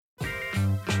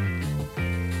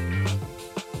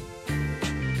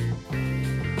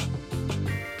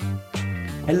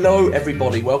Hello,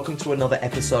 everybody. Welcome to another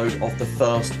episode of the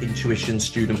First Intuition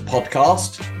Student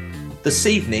Podcast. This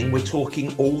evening, we're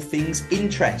talking all things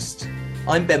interest.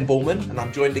 I'm Ben Borman, and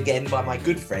I'm joined again by my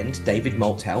good friend, David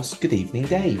Malthouse. Good evening,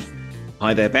 Dave.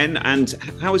 Hi there, Ben. And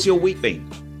how has your week been?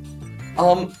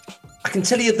 I can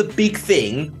tell you the big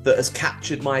thing that has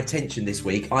captured my attention this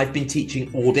week. I've been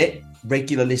teaching audit.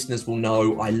 Regular listeners will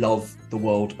know I love the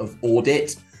world of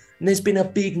audit. And there's been a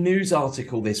big news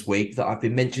article this week that I've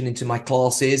been mentioning to my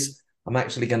classes. I'm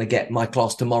actually going to get my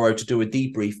class tomorrow to do a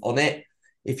debrief on it.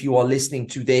 If you are listening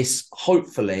to this,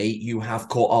 hopefully you have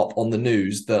caught up on the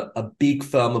news that a big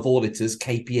firm of auditors,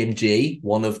 KPMG,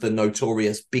 one of the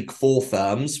notorious Big Four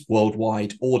firms,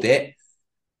 worldwide audit,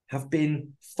 have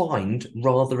been fined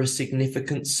rather a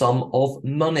significant sum of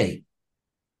money.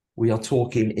 We are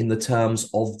talking in the terms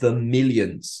of the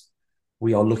millions.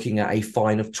 We are looking at a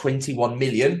fine of 21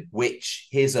 million, which,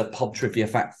 here's a pub trivia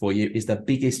fact for you, is the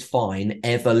biggest fine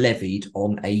ever levied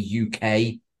on a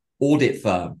UK audit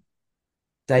firm.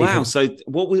 Dave, wow. So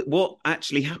what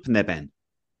actually happened there, Ben?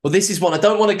 Well, this is one. I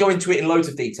don't want to go into it in loads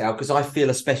of detail because I feel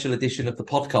a special edition of the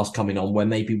podcast coming on where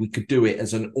maybe we could do it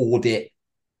as an audit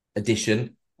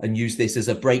edition and use this as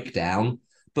a breakdown.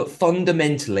 But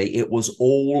fundamentally, it was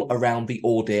all around the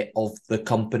audit of the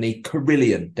company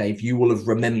Carillion. Dave, you will have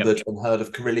remembered and heard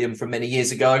of Carillion from many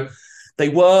years ago. They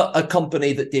were a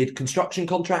company that did construction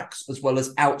contracts as well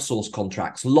as outsourced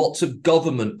contracts. Lots of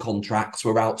government contracts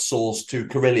were outsourced to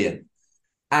Carillion.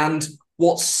 And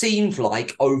what seemed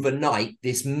like overnight,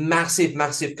 this massive,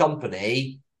 massive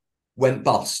company went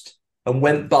bust. And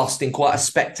went bust in quite a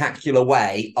spectacular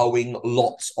way, owing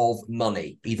lots of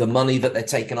money, either money that they're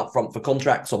taking up front for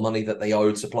contracts or money that they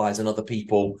owed suppliers and other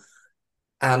people.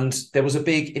 And there was a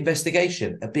big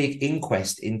investigation, a big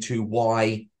inquest into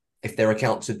why, if their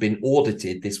accounts had been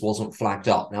audited, this wasn't flagged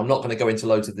up. Now, I'm not going to go into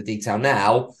loads of the detail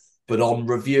now, but on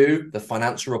review, the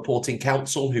Financial Reporting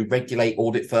Council, who regulate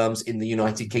audit firms in the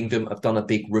United Kingdom, have done a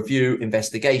big review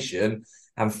investigation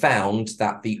and found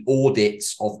that the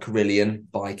audits of Carillion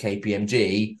by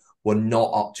KPMG were not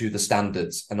up to the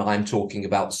standards. And I'm talking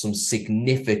about some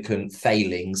significant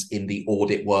failings in the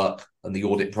audit work and the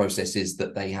audit processes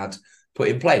that they had put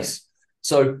in place.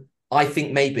 So I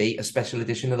think maybe a special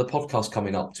edition of the podcast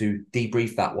coming up to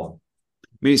debrief that one.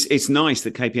 I mean, it's nice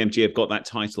that KPMG have got that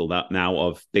title that now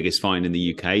of biggest fine in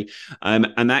the UK.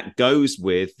 And that goes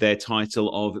with their title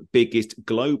of biggest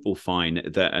global fine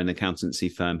that an accountancy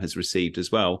firm has received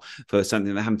as well for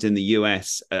something that happened in the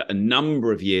US a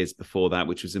number of years before that,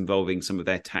 which was involving some of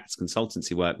their tax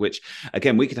consultancy work, which,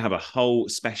 again, we could have a whole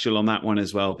special on that one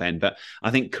as well, Ben. But I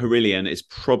think Carillion is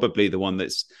probably the one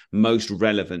that's most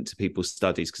relevant to people's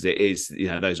studies because it is,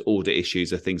 those audit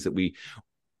issues are things that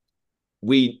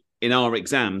we in our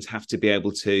exams have to be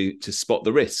able to spot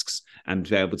the risks and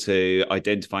be able to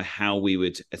identify how we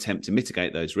would attempt to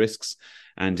mitigate those risks.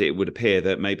 And it would appear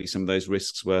that maybe some of those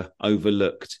risks were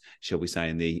overlooked, shall we say,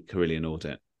 in the Carillion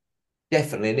audit.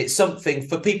 Definitely. And it's something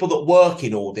for people that work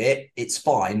in audit, it's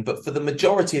fine. But for the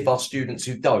majority of our students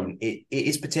who don't, it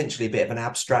is potentially a bit of an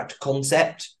abstract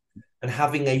concept. And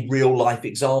having a real life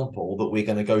example that we're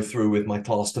going to go through with my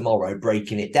class tomorrow,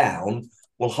 breaking it down,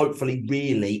 will hopefully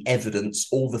really evidence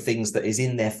all the things that is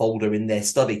in their folder, in their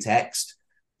study text,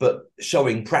 but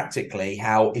showing practically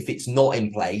how if it's not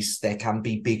in place, there can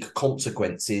be big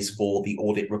consequences for the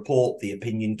audit report, the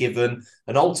opinion given,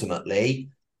 and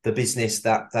ultimately the business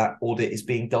that audit is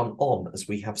being done on, as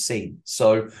we have seen.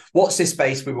 So watch this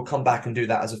space. We will come back and do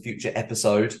that as a future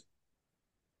episode.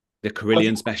 The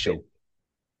Carillion special.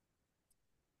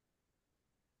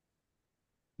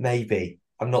 Maybe.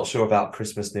 I'm not sure about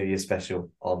Christmas, New Year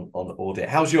special on audit.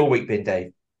 How's your week been,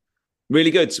 Dave? Really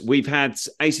good. We've had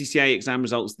ACCA exam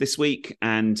results this week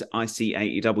and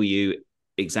ICAEW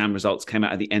exam results came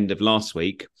out at the end of last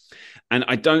week. And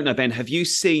I don't know, Ben, have you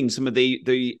seen some of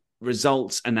the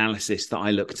results analysis that I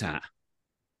looked at?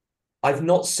 I've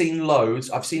not seen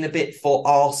loads. I've seen a bit for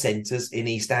our centres in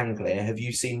East Anglia. Have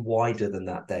you seen wider than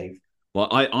that, Dave? Well,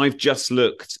 I've just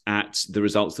looked at the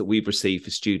results that we've received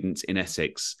for students in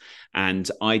Essex,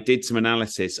 and I did some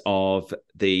analysis of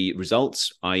the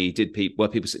results, i.e. were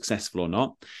people successful or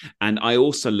not? And I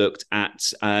also looked at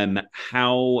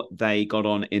how they got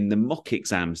on in the mock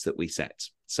exams that we set.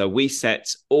 So we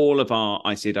set all of our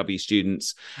ICAW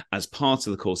students as part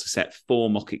of the course, set 4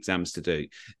 mock exams to do.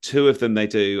 2 of them they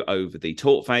do over the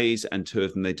taught phase and 2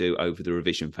 of them they do over the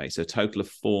revision phase. So a total of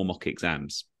 4 mock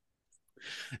exams.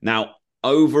 Now,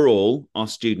 overall, our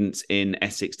students in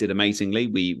Essex did amazingly.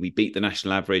 We beat the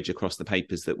national average across the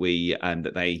papers that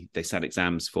they sat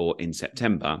exams for in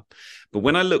September. But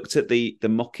when I looked at the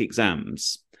mock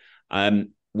exams,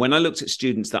 when I looked at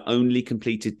students that only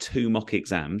completed 2 mock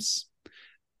exams,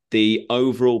 the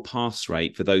overall pass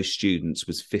rate for those students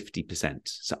was 50%.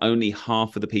 So only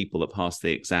half of the people that passed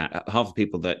the exam, half of the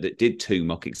people that did 2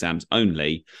 mock exams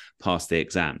only passed the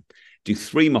exam. Do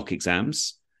 3 mock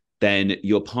exams, then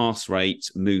your pass rate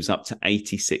moves up to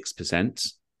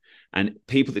 86%. And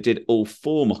people that did all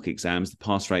 4 mock exams, the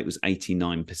pass rate was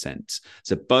 89%.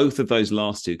 So both of those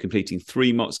last two, completing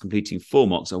 3 mocks, completing 4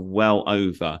 mocks, are well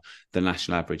over the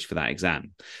national average for that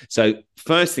exam. So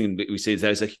first thing that we see is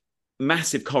there's a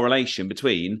massive correlation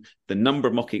between the number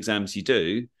of mock exams you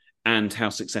do and how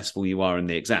successful you are in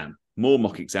the exam. More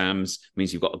mock exams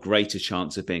means you've got a greater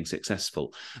chance of being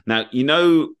successful. Now,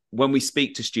 when we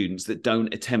speak to students that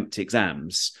don't attempt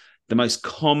exams, the most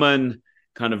common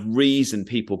kind of reason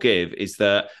people give is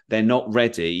that they're not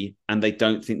ready and they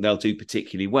don't think they'll do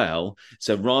particularly well.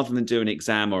 So rather than do an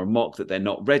exam or a mock that they're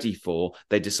not ready for,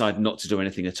 they decide not to do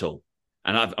anything at all.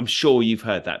 And I'm sure you've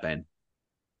heard that, Ben.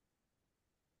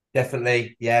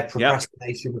 Definitely. Yeah.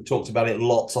 Procrastination. Yep. We've talked about it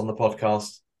lots on the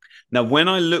podcast. Now, when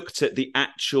I looked at the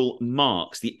actual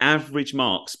marks, the average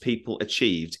marks people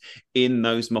achieved in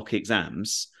those mock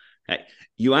exams,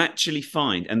 you actually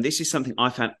find, and this is something I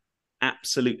found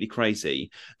absolutely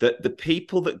crazy, that the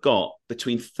people that got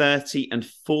between 30 and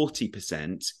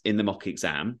 40% in the mock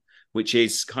exam, which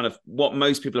is kind of what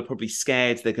most people are probably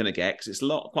scared they're going to get, because it's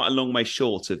quite a long way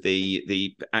short of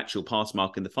the actual pass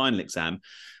mark in the final exam,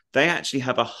 they actually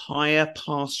have a higher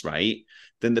pass rate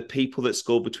than the people that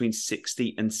score between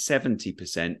 60 and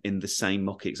 70% in the same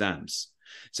mock exams.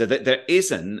 So that there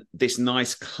isn't this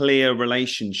nice, clear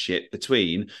relationship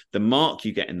between the mark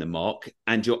you get in the mock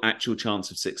and your actual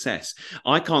chance of success.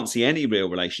 I can't see any real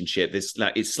relationship.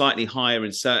 It's slightly higher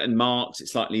in certain marks,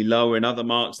 it's slightly lower in other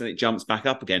marks, then it jumps back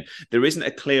up again. There isn't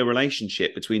a clear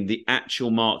relationship between the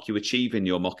actual mark you achieve in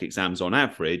your mock exams on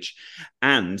average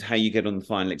and how you get on the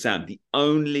final exam. The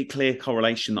only clear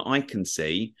correlation that I can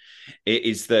see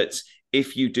is that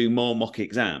if you do more mock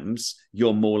exams,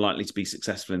 you're more likely to be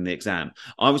successful in the exam.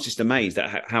 I was just amazed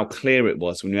at how clear it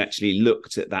was when you actually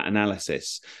looked at that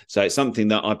analysis. So it's something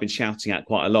that I've been shouting at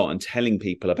quite a lot and telling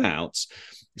people about.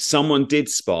 Someone did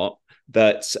spot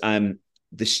that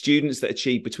the students that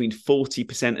achieved between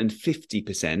 40% and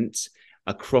 50%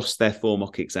 across their 4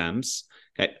 mock exams,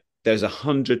 okay, there's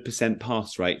 100%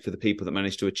 pass rate for the people that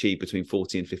managed to achieve between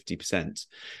 40 and 50%.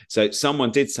 So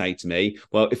someone did say to me,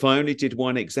 well, if I only did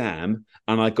 1 exam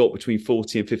and I got between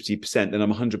 40 and 50%, then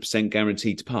I'm 100%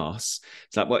 guaranteed to pass.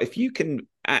 It's like, well, if you can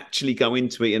actually go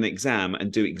into an exam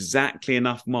and do exactly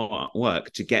enough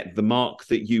work to get the mark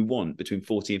that you want between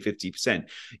 40 and 50%,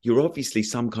 you're obviously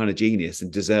some kind of genius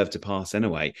and deserve to pass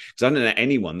anyway. Because I don't know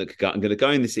anyone that could go, I'm going to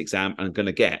go in this exam and I'm going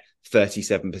to get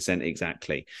 37%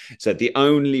 exactly. So the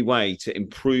only way to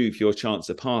improve your chance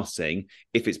of passing,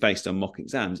 if it's based on mock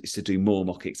exams, is to do more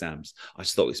mock exams. I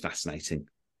just thought it was fascinating.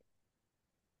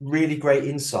 Really great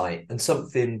insight, and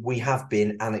something we have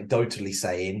been anecdotally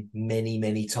saying many,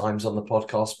 many times on the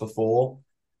podcast before.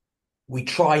 We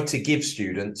try to give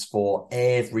students for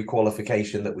every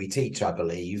qualification that we teach, I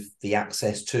believe, the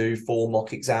access to 4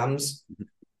 mock exams.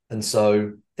 And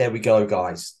so there we go,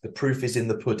 guys. The proof is in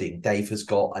the pudding. Dave has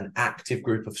got an active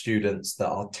group of students that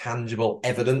are tangible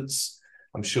evidence.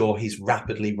 I'm sure he's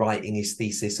rapidly writing his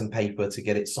thesis and paper to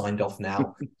get it signed off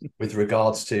now with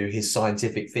regards to his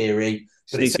scientific theory.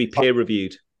 But it needs to be peer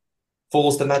reviewed.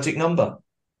 4's the magic number.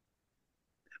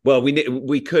 Well,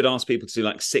 we could ask people to do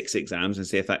like 6 exams and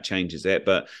see if that changes it.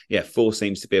 But yeah, 4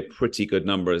 seems to be a pretty good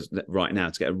number right now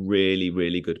to get a really,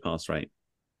 really good pass rate.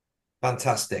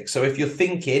 Fantastic. So if you're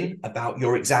thinking about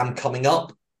your exam coming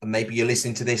up, and maybe you're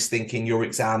listening to this thinking your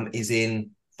exam is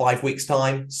in 5 weeks'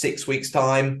 time, 6 weeks'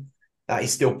 time, that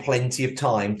is still plenty of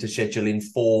time to schedule in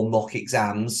 4 mock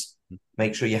exams.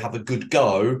 Make sure you have a good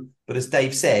go. But as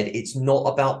Dave said, it's not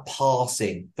about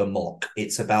passing the mock.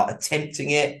 It's about attempting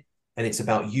it, and it's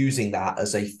about using that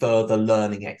as a further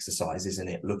learning exercise, isn't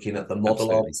it? Looking at the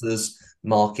model answers,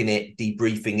 marking it,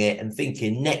 debriefing it, and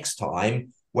thinking next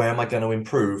time, where am I going to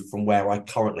improve from where I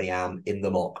currently am in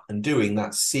the mock, and doing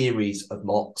that series of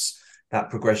mocks, that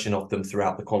progression of them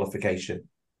throughout the qualification.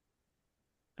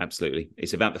 Absolutely.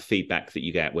 It's about the feedback that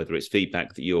you get, whether it's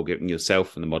feedback that you're giving yourself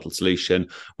from the model solution,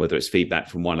 whether it's feedback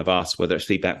from one of us, whether it's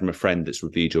feedback from a friend that's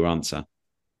reviewed your answer.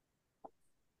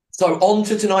 So on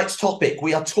to tonight's topic.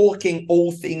 We are talking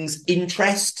all things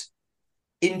interest.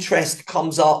 Interest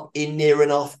comes up in near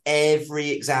enough every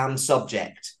exam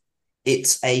subject.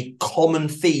 It's a common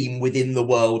theme within the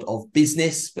world of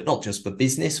business, but not just for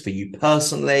business, for you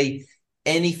personally.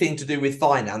 Anything to do with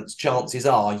finance, chances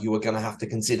are you are going to have to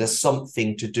consider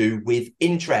something to do with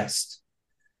interest.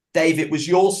 Dave, it was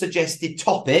your suggested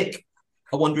topic.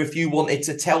 I wonder if you wanted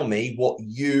to tell me what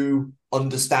you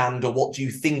understand or what do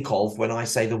you think of when I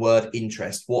say the word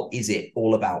interest. What is it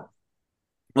all about?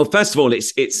 Well, first of all,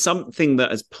 it's something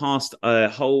that has passed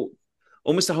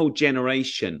almost a whole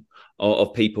generation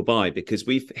of people by, because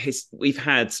we've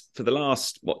had for the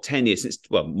last 10 years,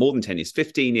 more than 10 years,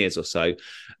 15 years or so,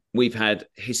 we've had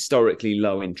historically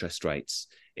low interest rates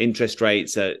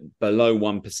at below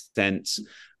 1%,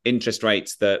 interest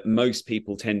rates that most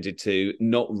people tended to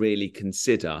not really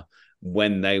consider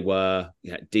when they were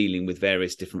dealing with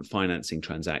various different financing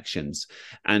transactions.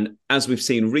 And as we've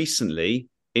seen recently,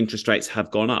 interest rates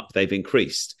have gone up, they've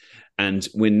increased. And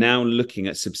we're now looking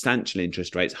at substantial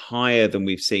interest rates higher than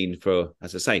we've seen for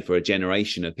a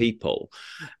generation of people.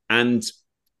 And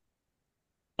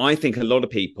I think a lot of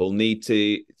people need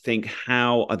to think,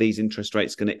 how are these interest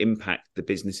rates going to impact the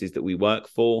businesses that we work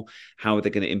for? How are they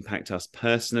going to impact us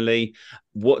personally?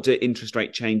 What do interest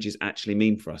rate changes actually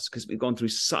mean for us? Because we've gone through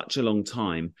such a long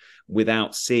time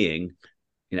without seeing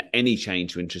any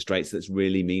change to interest rates that's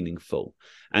really meaningful.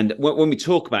 And when we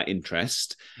talk about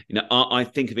interest, I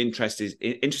think of interest is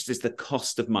the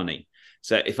cost of money.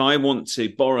 So if I want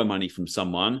to borrow money from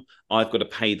someone, I've got to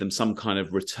pay them some kind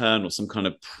of return or some kind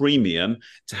of premium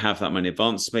to have that money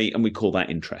advanced to me, and we call that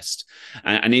interest.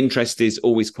 And interest is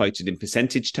always quoted in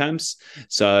percentage terms.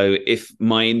 So if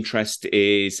my interest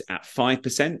is at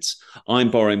 5%, I'm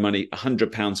borrowing money,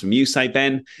 £100 from you, say,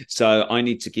 Ben. So I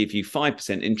need to give you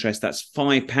 5% interest. That's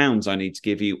 £5 I need to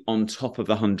give you on top of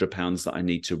the £100 that I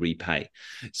need to repay.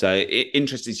 So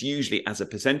interest is usually as a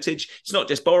percentage. It's not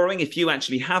just borrowing. If you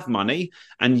actually have money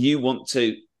and you want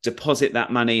to deposit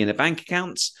that money in a bank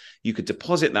account, you could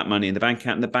deposit that money in the bank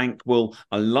account and the bank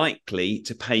are likely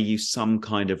to pay you some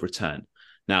kind of return.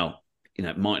 Now,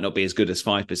 it might not be as good as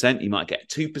 5%. You might get a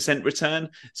 2% return.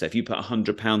 So if you put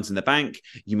 £100 in the bank,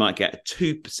 you might get a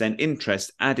 2%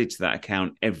 interest added to that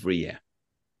account every year.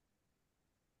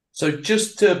 So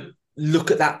just to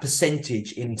look at that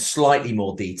percentage in slightly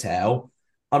more detail,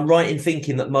 I'm right in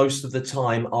thinking that most of the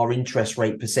time our interest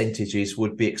rate percentages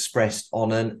would be expressed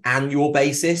on an annual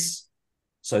basis.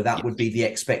 So that would be the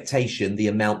expectation, the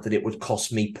amount that it would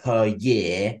cost me per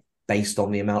year based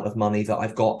on the amount of money that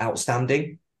I've got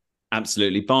outstanding.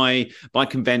 Absolutely. By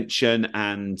convention,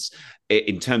 and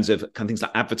in terms of kind of things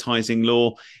like advertising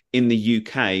law, in the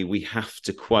UK, we have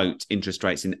to quote interest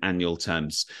rates in annual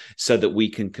terms so that we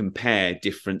can compare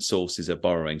different sources of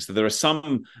borrowing. So there are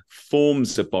some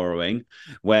forms of borrowing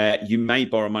where you may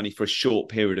borrow money for a short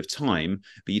period of time,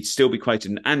 but you'd still be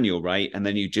quoted an annual rate, and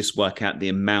then you just work out the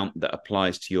amount that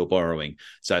applies to your borrowing.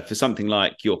 So for something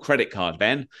like your credit card,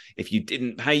 Ben, if you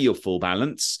didn't pay your full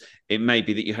balance, it may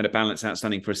be that you had a balance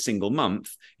outstanding for a single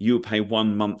month, you will pay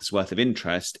 1 month's worth of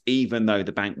interest, even though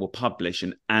the bank will publish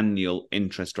an annual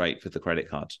interest rate for the credit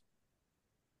card.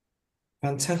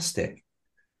 Fantastic.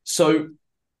 So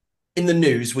in the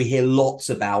news, we hear lots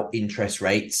about interest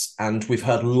rates, and we've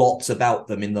heard lots about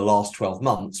them in the last 12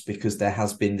 months because there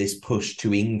has been this push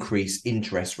to increase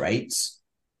interest rates.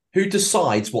 Who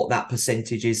decides what that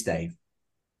percentage is, Dave?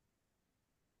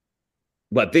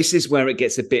 Well, this is where it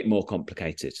gets a bit more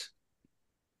complicated.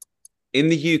 In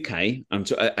the UK,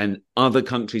 and other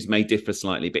countries may differ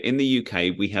slightly, but in the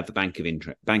UK, we have the Bank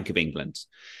of England.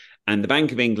 And the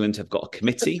Bank of England have got a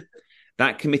committee.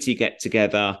 That committee get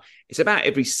together, it's about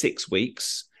every 6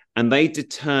 weeks, and they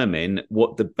determine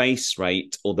what the base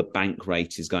rate or the bank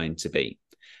rate is going to be.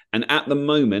 And at the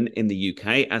moment in the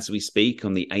UK, as we speak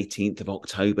on the 18th of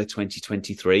October,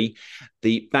 2023,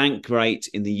 the bank rate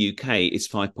in the UK is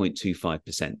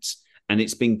 5.25%. And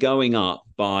it's been going up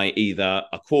by either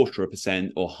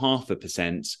 0.25% or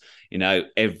 0.5%,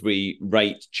 every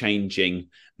rate changing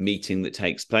meeting that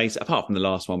takes place, apart from the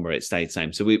last one where it stayed the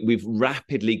same. So we've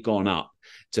rapidly gone up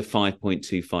to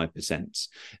 5.25%.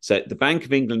 So the Bank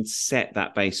of England set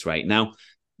that base rate. Now,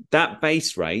 that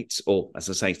base rate, or as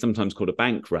I say, sometimes called a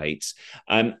bank rate,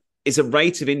 is a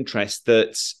rate of interest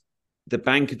that the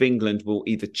Bank of England will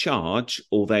either charge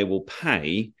or they will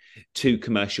pay to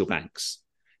commercial banks.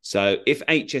 So if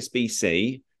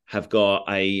HSBC have got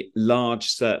a large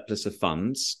surplus of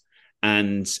funds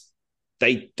and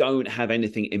they don't have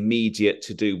anything immediate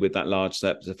to do with that large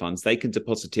surplus of funds, they can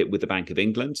deposit it with the Bank of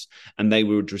England and they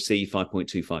would receive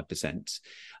 5.25%.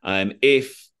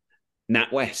 If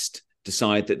NatWest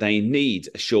decide that they need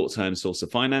a short-term source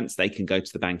of finance, they can go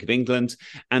to the Bank of England,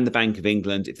 and the Bank of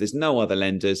England, if there's no other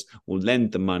lenders, will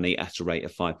lend the money at a rate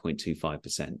of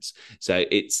 5.25%. So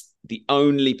it's the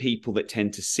only people that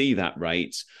tend to see that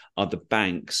rate are the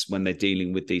banks when they're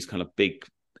dealing with these kind of big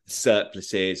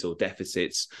surpluses or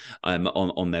deficits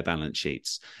on their balance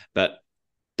sheets. But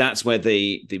That's where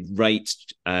the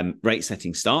rate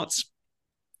setting starts.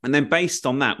 And then based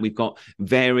on that, we've got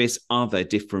various other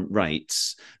different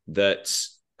rates that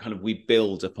kind of we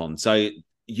build upon. So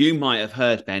you might have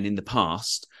heard, Ben, in the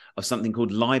past of something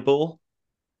called LIBOR.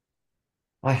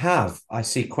 I have. I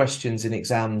see questions in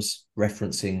exams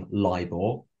referencing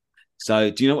LIBOR.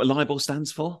 So do you know what LIBOR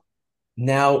stands for?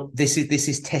 Now, this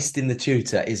is testing the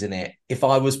tutor, isn't it? If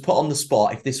I was put on the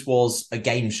spot, if this was a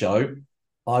game show,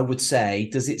 I would say,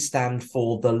 does it stand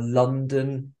for the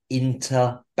London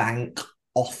Interbank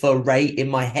Offer Rate? In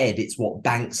my head, it's what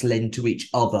banks lend to each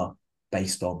other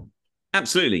based on.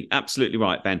 Absolutely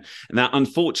right, Ben. And that,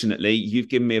 unfortunately, you've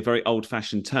given me a very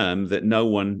old-fashioned term that no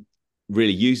one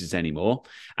really uses anymore.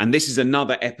 And this is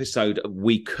another episode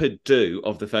we could do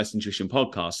of the First Intuition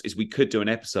podcast, is we could do an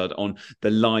episode on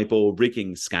the LIBOR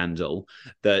rigging scandal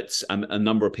that a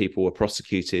number of people were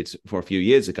prosecuted for a few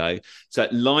years ago. So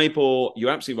LIBOR,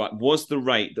 you're absolutely right, was the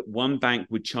rate that one bank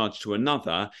would charge to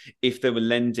another if they were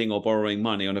lending or borrowing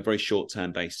money on a very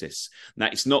short-term basis. Now,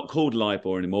 it's not called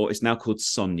LIBOR anymore. It's now called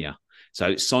SONIA.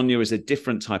 So SONIA is a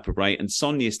different type of rate, and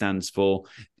SONIA stands for,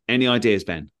 any ideas,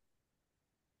 Ben?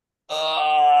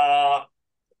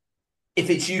 If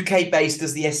it's UK based,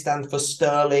 does the S stand for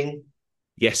sterling?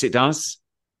 Yes, it does.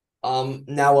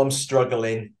 Now I'm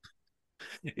struggling.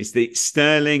 It's the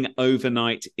Sterling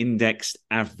Overnight Indexed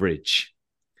Average.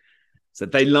 So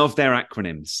they love their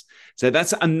acronyms. So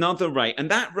that's another rate.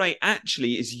 And that rate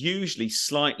actually is usually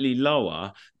slightly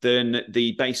lower than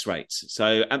the base rates.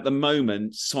 So at the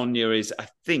moment, SONIA is, I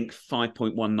think,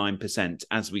 5.19%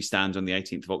 as we stand on the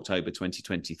 18th of October,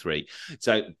 2023.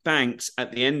 So banks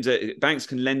banks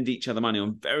can lend each other money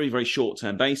on very, very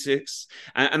short-term basis.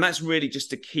 And that's really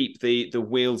just to keep the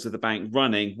wheels of the bank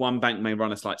running. One bank may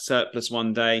run a slight surplus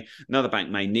one day. Another bank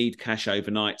may need cash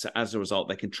overnight. So as a result,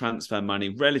 they can transfer money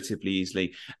relatively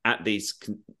easily at these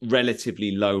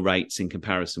relatively low rates in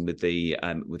comparison with the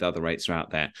with other rates that are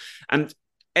out there. And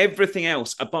everything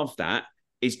else above that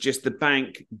is just the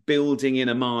bank building in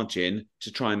a margin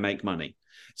to try and make money.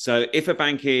 So if a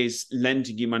bank is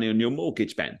lending you money on your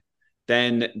mortgage, Ben,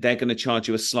 then they're going to charge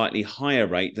you a slightly higher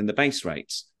rate than the base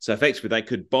rates. So effectively, they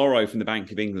could borrow from the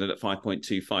Bank of England at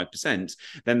 5.25%,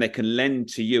 then they can lend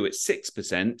to you at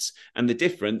 6%, and the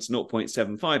difference,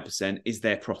 0.75%, is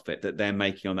their profit that they're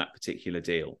making on that particular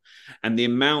deal. And the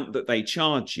amount that they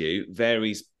charge you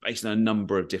varies based on a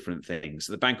number of different things.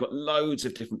 So the bank got loads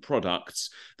of different products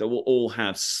that will all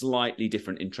have slightly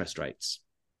different interest rates.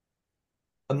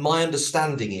 And my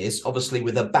understanding is, obviously,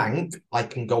 with a bank, I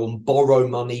can go and borrow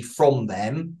money from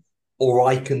them, or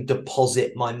I can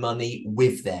deposit my money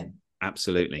with them.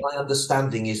 Absolutely. My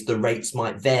understanding is the rates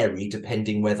might vary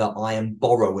depending whether I am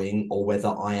borrowing or whether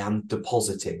I am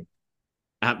depositing.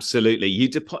 Absolutely.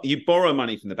 You borrow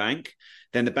money from the bank,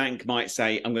 then the bank might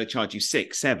say, I'm going to charge you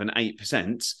 6, 7,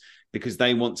 8% because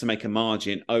they want to make a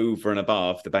margin over and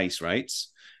above the base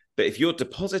rates. But if you're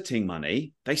depositing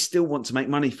money, they still want to make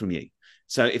money from you.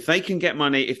 So if they can get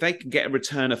money, if they can get a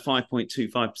return of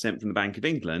 5.25% from the Bank of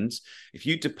England, if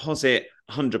you deposit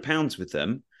 £100 with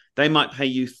them, they might pay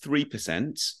you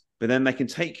 3%, but then they can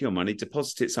take your money,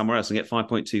 deposit it somewhere else and get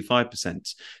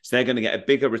 5.25%. So they're going to get a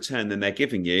bigger return than they're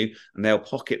giving you, and they'll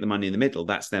pocket the money in the middle.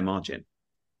 That's their margin.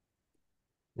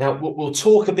 Now, we'll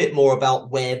talk a bit more about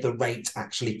where the rate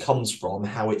actually comes from,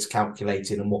 how it's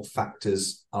calculated and what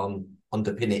factors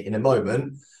underpin it in a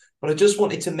moment. But I just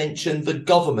wanted to mention the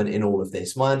government in all of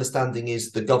this. My understanding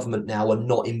is the government now are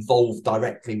not involved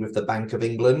directly with the Bank of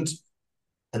England,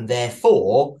 and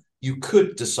therefore you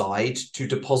could decide to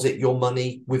deposit your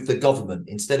money with the government.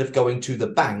 Instead of going to the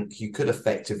bank, you could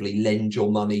effectively lend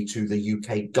your money to the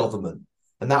UK government.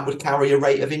 And that would carry a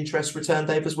rate of interest return,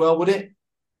 Dave, as well, would it?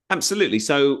 Absolutely.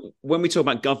 So when we talk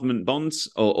about government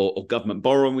bonds or government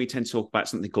borrowing, we tend to talk about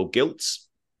something called gilts.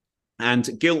 And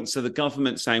gilts are the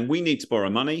government saying we need to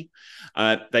borrow money.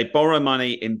 They borrow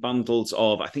money in bundles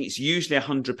of, I think it's usually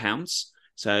 £100.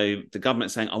 So the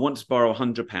government's saying, I want to borrow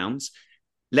 £100.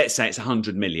 Let's say it's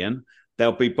 100 million.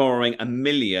 They'll be borrowing 1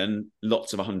 million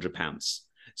lots of £100.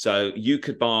 So you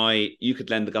could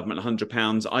lend the government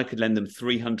 £100. I could lend them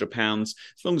 £300. As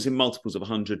long as in multiples of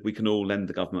 100, we can all lend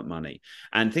the government money.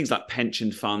 And things like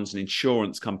pension funds and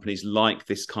insurance companies like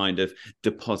this kind of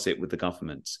deposit with the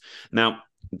government. Now,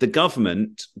 the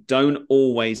government don't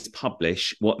always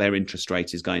publish what their interest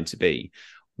rate is going to be.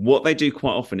 What they do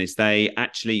quite often is they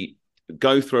actually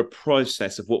go through a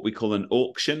process of what we call an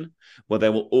auction, where they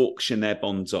will auction their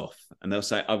bonds off. And they'll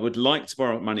say, I would like to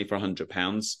borrow money for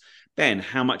 £100. Ben,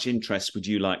 how much interest would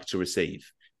you like to receive?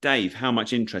 Dave, how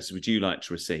much interest would you like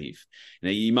to receive?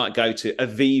 You might go to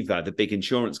Aviva, the big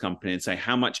insurance company, and say,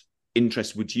 how much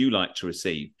interest would you like to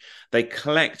receive? They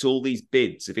collect all these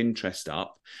bids of interest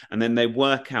up, and then they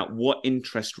work out what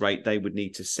interest rate they would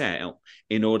need to sell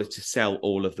in order to sell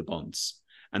all of the bonds.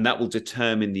 And that will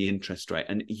determine the interest rate.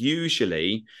 And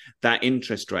usually that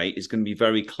interest rate is going to be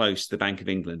very close to the Bank of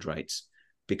England rates,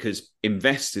 because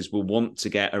investors will want to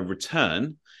get a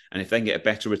return. And if they can get a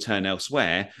better return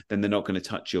elsewhere, then they're not going to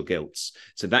touch your gilts.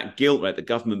 So that gilt rate, the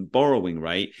government borrowing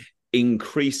rate,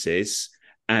 increases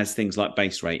as things like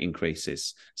base rate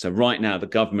increases. So right now, the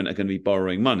government are going to be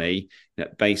borrowing money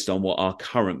based on what our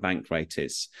current bank rate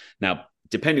is. Now,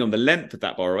 depending on the length of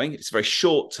that borrowing, if it's very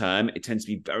short term, it tends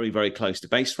to be very, very close to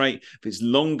base rate. If it's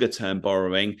longer term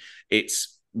borrowing,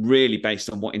 it's really based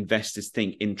on what investors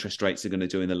think interest rates are going to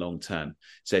do in the long term.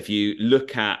 So if you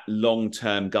look at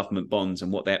long-term government bonds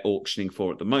and what they're auctioning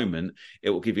for at the moment, it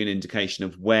will give you an indication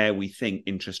of where we think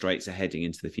interest rates are heading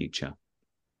into the future.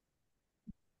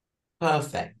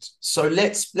 Perfect. So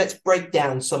let's break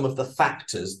down some of the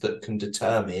factors that can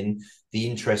determine the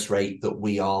interest rate that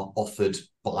we are offered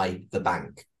by the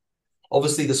bank.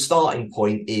 Obviously, the starting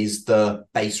point is the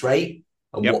base rate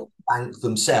and what the bank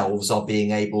themselves are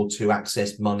being able to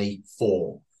access money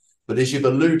for. But as you've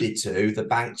alluded to, the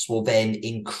banks will then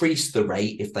increase the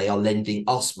rate if they are lending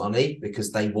us money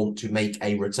because they want to make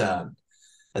a return.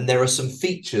 And there are some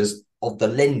features of the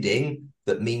lending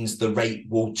that means the rate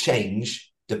will change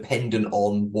dependent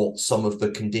on what some of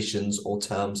the conditions or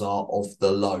terms are of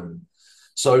the loan.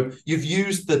 So you've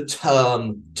used the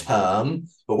term,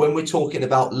 but when we're talking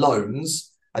about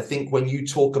loans, I think when you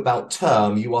talk about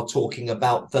term, you are talking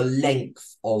about the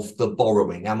length of the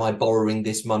borrowing. Am I borrowing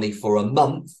this money for a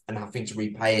month and having to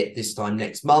repay it this time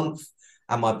next month?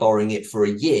 Am I borrowing it for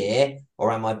a year,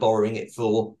 or am I borrowing it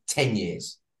for 10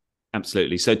 years?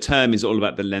 Absolutely. So term is all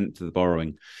about the length of the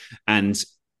borrowing. And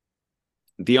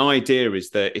the idea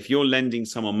is that if you're lending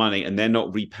someone money and they're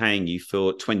not repaying you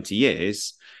for 20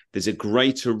 years, there's a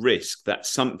greater risk that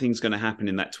something's going to happen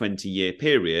in that 20-year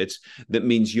period that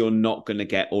means you're not going to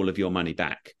get all of your money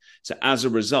back. So as a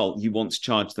result, you want to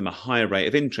charge them a higher rate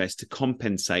of interest to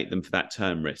compensate them for that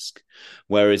term risk.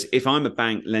 Whereas if I'm a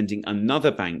bank lending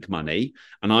another bank money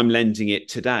and I'm lending it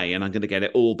today and I'm going to get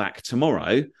it all back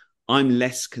tomorrow, I'm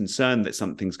less concerned that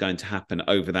something's going to happen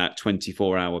over that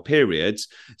 24-hour period.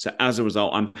 So as a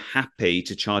result, I'm happy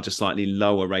to charge a slightly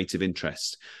lower rate of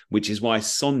interest, which is why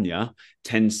SONIA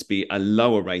tends to be a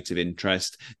lower rate of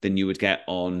interest than you would get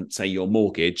on, say, your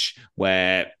mortgage,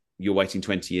 where you're waiting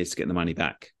 20 years to get the money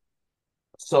back.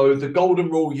 So the golden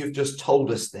rule you've just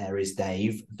told us there is,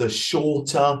 Dave, the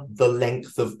shorter the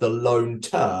length of the loan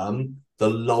term, the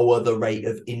lower the rate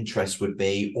of interest would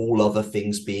be, all other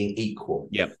things being equal.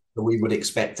 Yep. So we would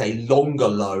expect a longer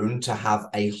loan to have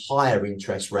a higher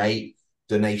interest rate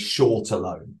than a shorter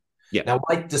loan. Yeah. Now,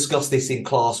 I discuss this in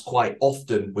class quite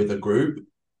often with a group,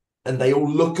 and they all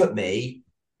look at me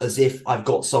as if I've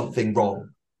got something wrong.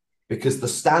 Because the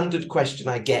standard question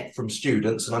I get from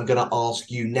students, and I'm going to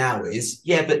ask you now, is,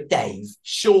 yeah, but Dave,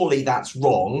 surely that's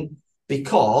wrong,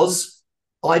 because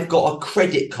I've got a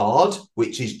credit card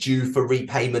which is due for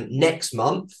repayment next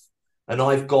month, and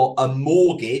I've got a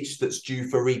mortgage that's due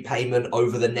for repayment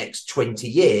over the next 20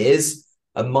 years,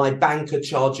 and my bank are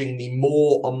charging me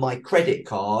more on my credit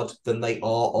card than they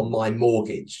are on my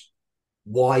mortgage.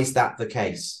 Why is that the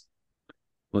case?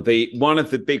 Well, one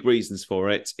of the big reasons for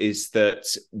it is that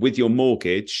with your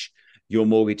mortgage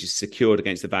is secured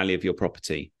against the value of your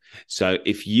property. So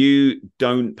if you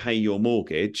don't pay your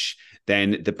mortgage,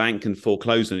 then the bank can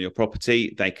foreclose on your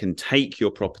property. They can take your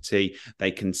property,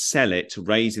 they can sell it to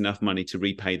raise enough money to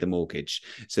repay the mortgage.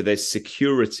 So there's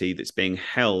security that's being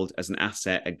held as an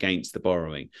asset against the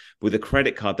borrowing. With a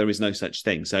credit card, there is no such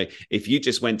thing. So if you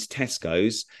just went to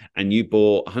Tesco's and you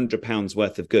bought £100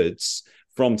 worth of goods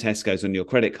from Tesco's on your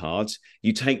credit card,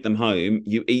 you take them home,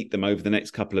 you eat them over the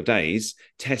next couple of days,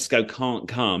 Tesco can't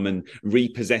come and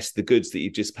repossess the goods that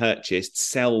you've just purchased,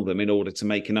 sell them in order to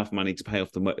make enough money to pay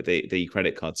off the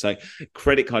credit card. So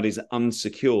credit card is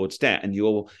unsecured debt, and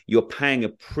you're paying a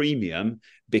premium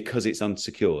because it's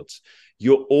unsecured.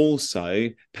 You're also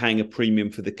paying a premium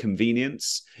for the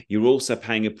convenience. You're also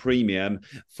paying a premium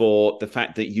for the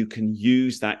fact that you can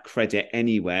use that credit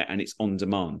anywhere and it's on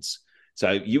demand.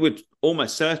 So you would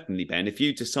almost certainly, Ben, if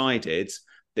you decided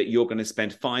that you're going to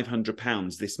spend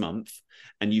 £500 this month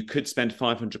and you could spend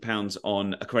 £500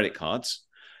 on a credit card,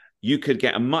 you could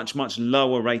get a much, much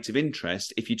lower rate of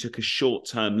interest if you took a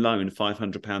short-term loan,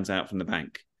 £500 out from the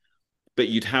bank. but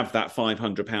you'd have that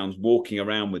 £500 walking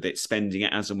around with it, spending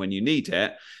it as and when you need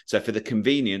it. So for the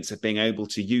convenience of being able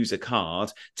to use a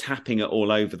card, tapping it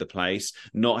all over the place,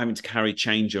 not having to carry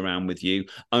change around with you,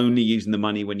 only using the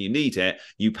money when you need it,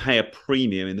 you pay a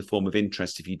premium in the form of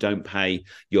interest if you don't pay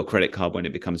your credit card when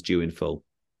it becomes due in full.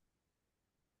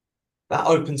 That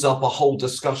opens up a whole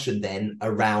discussion then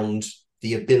around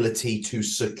the ability to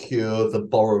secure the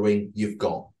borrowing you've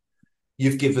got.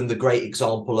 You've given the great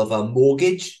example of a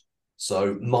mortgage.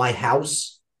 So my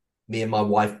house, me and my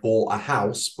wife bought a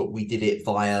house, but we did it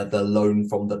via the loan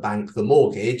from the bank, the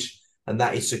mortgage, and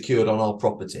that is secured on our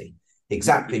property.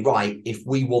 Exactly right. If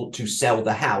we want to sell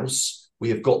the house, we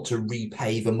have got to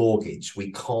repay the mortgage.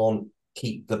 We can't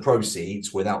keep the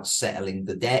proceeds without settling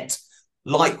the debt.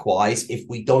 Likewise, if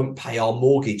we don't pay our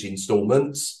mortgage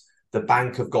installments, the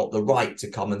bank have got the right to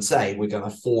come and say, we're going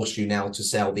to force you now to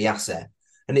sell the asset.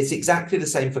 And it's exactly the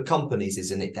same for companies,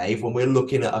 isn't it, Dave? When we're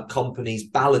looking at a company's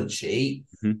balance sheet,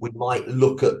 we might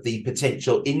look at the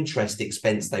potential interest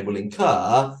expense they will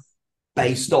incur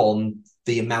based on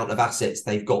the amount of assets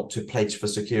they've got to pledge for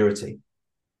security.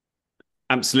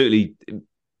 Absolutely.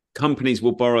 Companies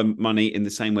will borrow money in the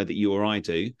same way that you or I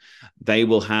do. They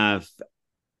will have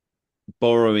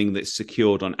borrowing that's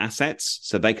secured on assets,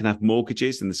 so they can have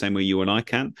mortgages in the same way you and I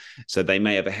can. So they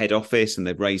may have a head office and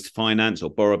they've raised finance or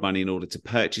borrowed money in order to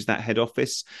purchase that head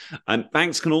office.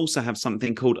 Banks can also have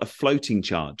something called a floating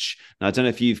charge. Now, I don't know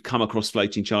if you've come across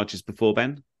floating charges before,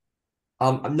 Ben.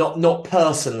 Not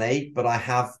personally, but I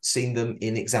have seen them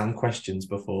in exam questions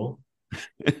before.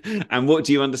 And what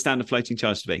do you understand a floating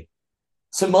charge to be?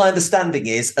 So my understanding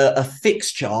is a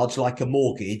fixed charge, like a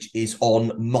mortgage, is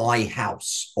on my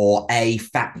house or a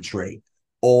factory.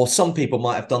 Or some people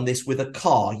might have done this with a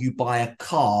car. You buy a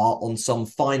car on some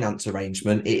finance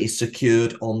arrangement, it is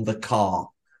secured on the car.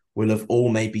 We'll have all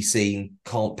maybe seen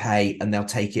can't pay and they'll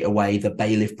take it away. The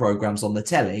bailiff programs on the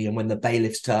telly. And when the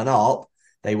bailiffs turn up,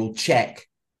 they will check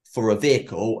for a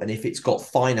vehicle. And if it's got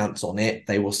finance on it,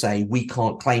 they will say, we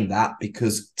can't claim that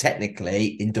because technically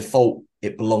in default,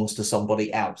 it belongs to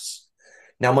somebody else.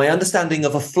 Now, my understanding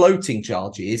of a floating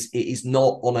charge is it is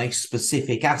not on a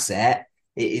specific asset.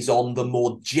 It is on the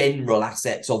more general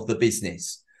assets of the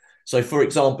business. So, for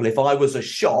example, if I was a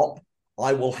shop,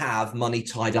 I will have money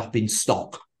tied up in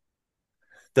stock.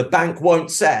 The bank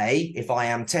won't say, if I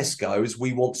am Tesco's,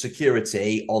 we want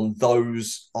security on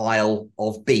those aisle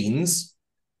of beans.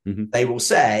 They will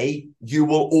say, you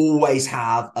will always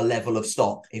have a level of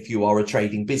stock if you are a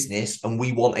trading business, and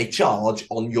we want a charge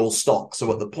on your stock.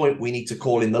 So at the point we need to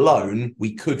call in the loan,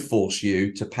 we could force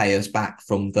you to pay us back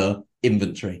from the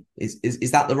inventory.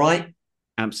 Is that the right?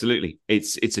 Absolutely.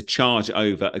 It's a charge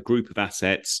over a group of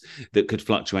assets that could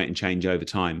fluctuate and change over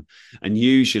time. And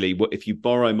usually if you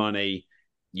borrow money,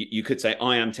 you could say,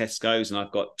 I am Tesco's and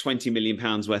I've got £20 million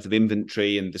worth of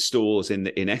inventory in the stores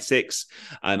in Essex.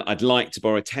 I'd like to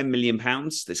borrow £10 million.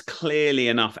 There's clearly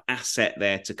enough asset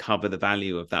there to cover the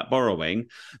value of that borrowing.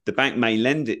 The bank may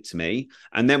lend it to me.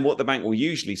 And then what the bank will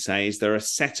usually say is there are a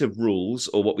set of rules,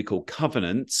 or what we call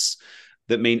covenants,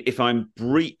 that mean if I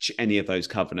breach any of those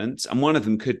covenants, and one of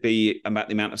them could be about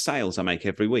the amount of sales I make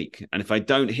every week. And if I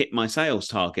don't hit my sales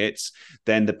targets,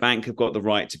 then the bank have got the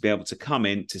right to be able to come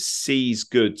in to seize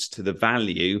goods to the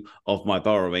value of my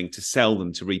borrowing, to sell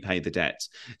them to repay the debt.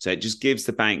 So it just gives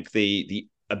the bank the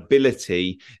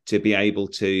ability to be able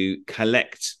to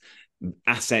collect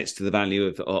assets to the value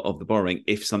of the borrowing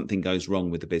if something goes wrong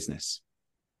with the business.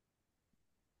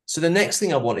 So the next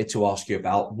thing I wanted to ask you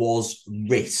about was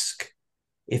risk.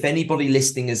 If anybody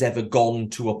listening has ever gone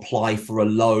to apply for a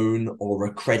loan or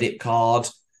a credit card,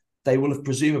 they will have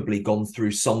presumably gone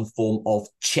through some form of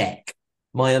check.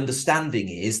 My understanding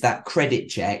is that credit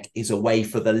check is a way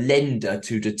for the lender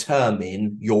to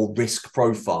determine your risk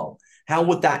profile. How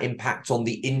would that impact on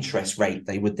the interest rate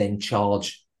they would then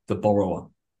charge the borrower?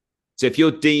 So if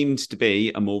you're deemed to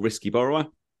be a more risky borrower,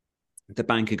 the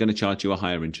bank are going to charge you a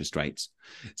higher interest rate.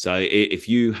 So if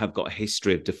you have got a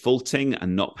history of defaulting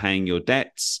and not paying your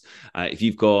debts, if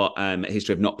you've got a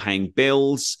history of not paying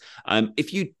bills,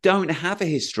 if you don't have a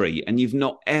history and you've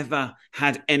not ever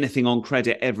had anything on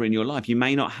credit ever in your life, you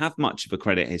may not have much of a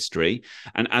credit history.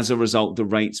 And as a result, the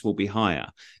rates will be higher.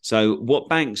 So what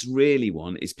banks really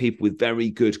want is people with very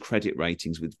good credit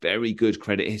ratings, with very good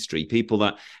credit history, people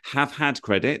that have had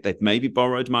credit, they've maybe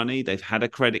borrowed money, they've had a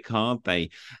credit card, they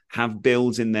have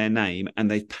bills in their name, and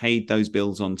they've paid those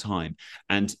bills on time.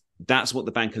 And that's what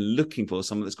the bank are looking for,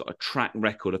 someone that's got a track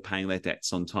record of paying their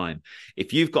debts on time.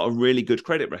 If you've got a really good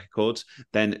credit record,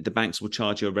 then the banks will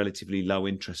charge you a relatively low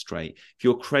interest rate. If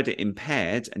you're credit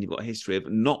impaired and you've got a history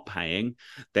of not paying,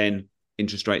 then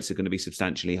interest rates are going to be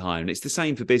substantially higher. And it's the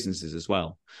same for businesses as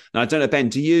well. Now, I don't know, Ben,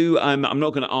 do you, I'm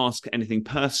not going to ask anything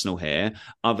personal here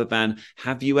other than,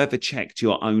 have you ever checked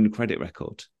your own credit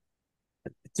record?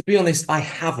 To be honest, I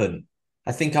haven't.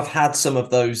 I think I've had some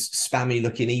of those spammy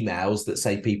looking emails that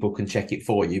say people can check it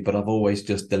for you, but I've always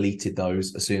just deleted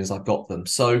those as soon as I've got them.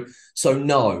 So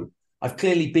no, I've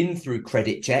clearly been through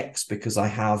credit checks because I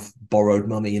have borrowed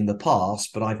money in the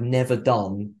past, but I've never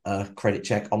done a credit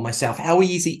check on myself. How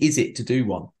easy is it to do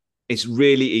one? It's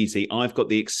really easy. I've got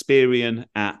the Experian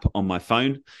app on my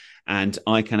phone, and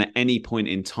I can at any point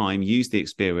in time use the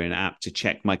Experian app to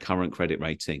check my current credit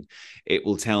rating. It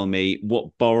will tell me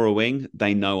what borrowing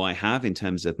they know I have in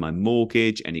terms of my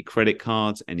mortgage, any credit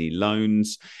cards, any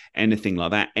loans, anything like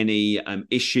that. Any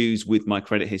issues with my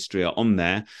credit history are on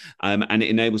there. And it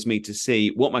enables me to see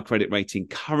what my credit rating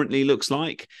currently looks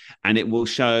like. And it will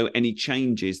show any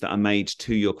changes that are made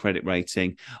to your credit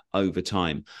rating over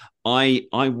time. I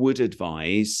would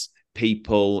advise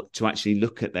people to actually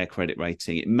look at their credit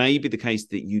rating. It may be the case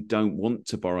that you don't want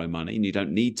to borrow money and you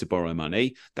don't need to borrow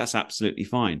money. That's absolutely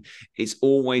fine. It's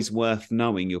always worth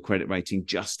knowing your credit rating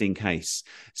just in case.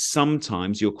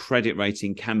 Sometimes your credit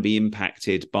rating can be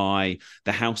impacted by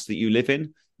the house that you live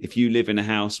in. If you live in a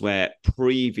house where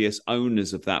previous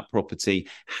owners of that property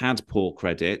had poor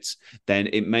credit, then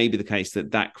it may be the case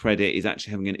that that credit is actually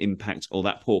having an impact, or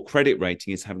that poor credit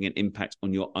rating is having an impact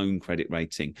on your own credit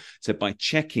rating. So by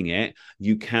checking it,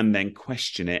 you can then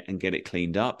question it and get it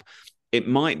cleaned up. It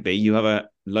might be you have a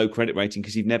low credit rating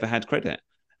because you've never had credit.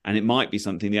 And it might be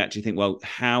something you actually think, well,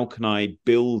 how can I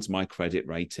build my credit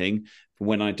rating for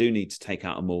when I do need to take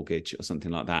out a mortgage or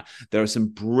something like that? There are some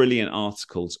brilliant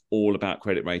articles all about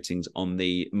credit ratings on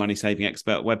the Money Saving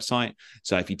Expert website.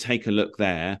 So if you take a look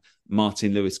there,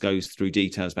 Martin Lewis goes through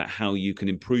details about how you can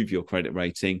improve your credit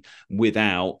rating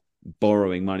without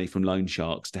borrowing money from loan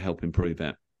sharks to help improve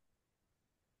it.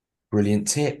 Brilliant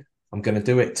tip. I'm going to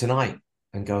do it tonight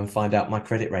and go and find out my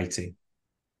credit rating.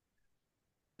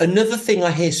 Another thing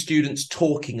I hear students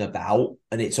talking about,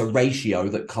 and it's a ratio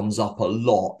that comes up a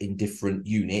lot in different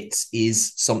units,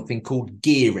 is something called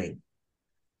gearing.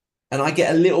 And I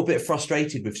get a little bit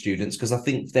frustrated with students because I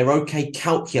think they're okay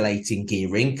calculating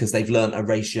gearing because they've learned a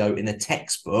ratio in a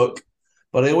textbook,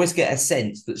 but I always get a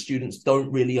sense that students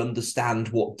don't really understand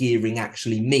what gearing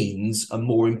actually means, and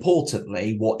more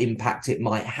importantly, what impact it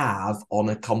might have on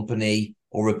a company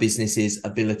or a business's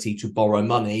ability to borrow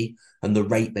money and the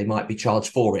rate they might be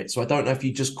charged for it. So I don't know if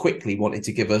you just quickly wanted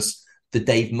to give us the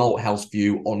Dave Malthouse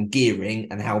view on gearing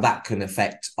and how that can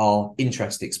affect our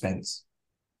interest expense.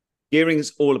 Gearing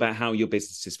is all about how your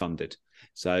business is funded.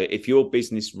 So if your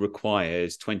business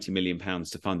requires £20 million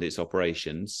to fund its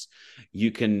operations, you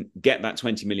can get that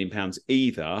 £20 million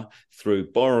either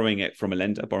through borrowing it from a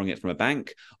lender, borrowing it from a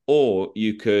bank, or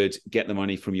you could get the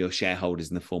money from your shareholders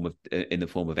in the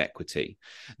form of equity.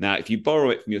 Now, if you borrow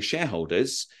it from your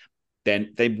shareholders,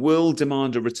 then they will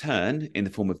demand a return in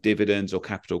the form of dividends or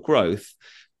capital growth,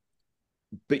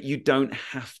 but you don't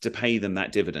have to pay them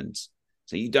that dividend.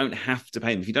 So you don't have to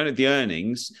pay them. If you don't have the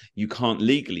earnings, you can't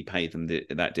legally pay them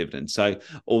that dividend. So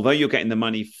although you're getting the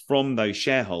money from those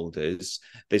shareholders,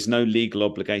 there's no legal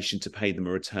obligation to pay them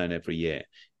a return every year.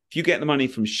 If you get the money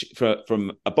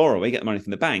from a borrower, you get the money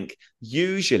from the bank,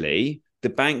 usually the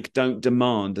bank don't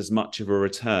demand as much of a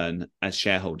return as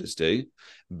shareholders do,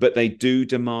 but they do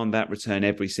demand that return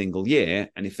every single year.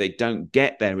 And if they don't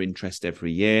get their interest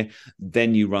every year,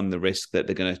 then you run the risk that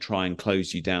they're going to try and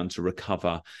close you down to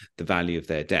recover the value of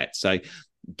their debt. So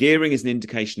gearing is an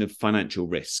indication of financial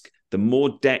risk. The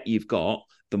more debt you've got,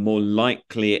 the more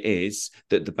likely it is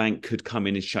that the bank could come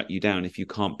in and shut you down if you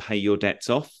can't pay your debts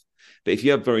off. But if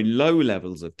you have very low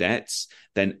levels of debts,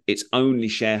 then it's only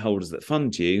shareholders that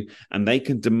fund you, and they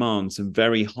can demand some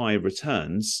very high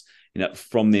returns,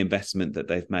 from the investment that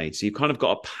they've made. So you've kind of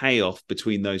got a payoff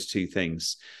between those two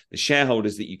things. The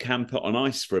shareholders that you can put on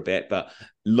ice for a bit, but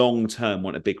long-term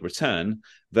want a big return,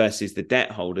 versus the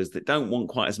debt holders that don't want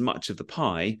quite as much of the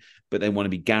pie, but they want to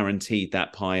be guaranteed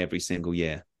that pie every single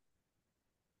year.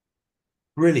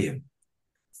 Brilliant.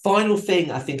 Final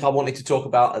thing I think I wanted to talk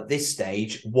about at this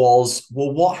stage was,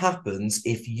 well, what happens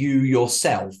if you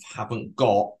yourself haven't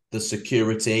got the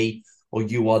security or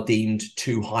you are deemed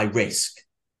too high risk?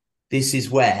 This is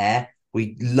where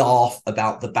we laugh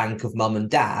about the bank of mum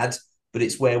and dad, but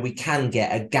it's where we can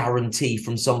get a guarantee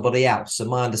from somebody else.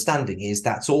 And my understanding is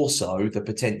that's also the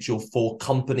potential for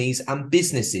companies and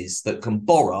businesses that can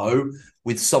borrow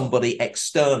with somebody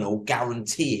external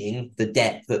guaranteeing the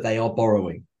debt that they are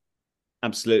borrowing.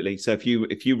 Absolutely. So if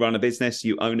you run a business,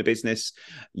 you own a business,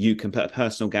 you can put a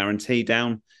personal guarantee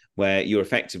down where you're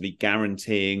effectively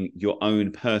guaranteeing your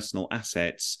own personal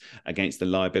assets against the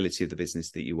liability of the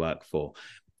business that you work for.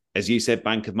 As you said,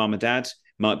 bank of mum and dad,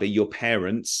 might be your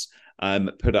parents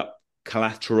put up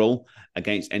collateral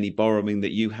against any borrowing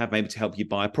that you have, maybe to help you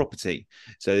buy a property.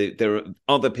 So there are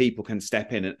other people can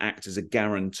step in and act as a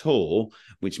guarantor,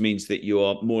 which means that you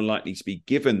are more likely to be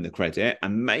given the credit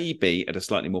and maybe at a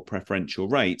slightly more preferential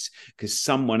rate because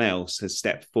someone else has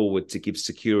stepped forward to give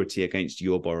security against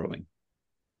your borrowing.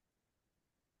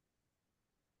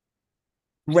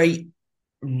 Great,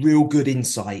 real good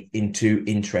insight into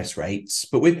interest rates,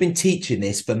 but we've been teaching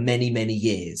this for many, many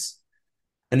years.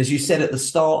 And as you said at the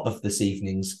start of this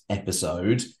evening's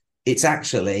episode, it's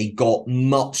actually got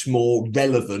much more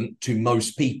relevant to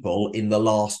most people in the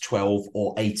last 12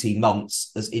 or 18 months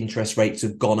as interest rates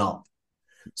have gone up.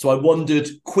 So I wondered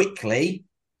quickly,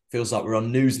 feels like we're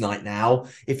on Newsnight now,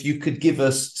 if you could give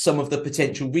us some of the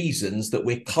potential reasons that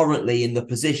we're currently in the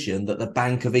position that the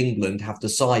Bank of England have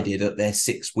decided at their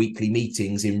 6 weekly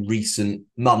meetings in recent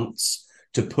months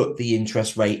to put the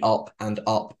interest rate up and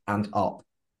up and up.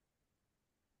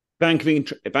 Bank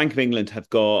of England have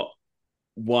got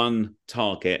one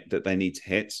target that they need to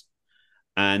hit,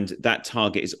 and that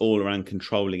target is all around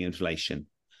controlling inflation.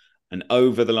 And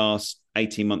over the last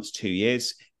 18 months, 2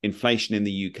 years, inflation in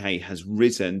the UK has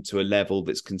risen to a level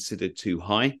that's considered too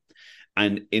high.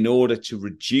 And in order to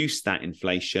reduce that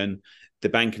inflation, the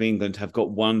Bank of England have got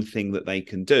one thing that they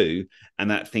can do, and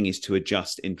that thing is to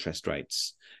adjust interest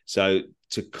rates. So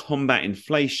to combat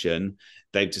inflation,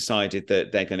 they've decided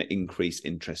that they're going to increase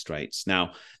interest rates.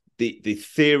 Now, the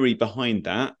theory behind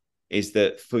that is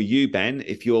that for you, Ben,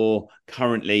 if you're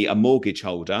currently a mortgage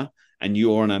holder and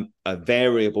you're on a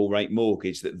variable rate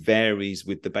mortgage that varies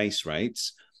with the base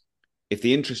rates, if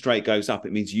the interest rate goes up,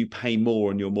 it means you pay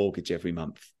more on your mortgage every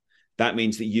month. That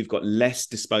means that you've got less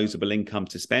disposable income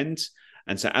to spend.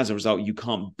 And so as a result, you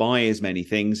can't buy as many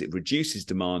things. It reduces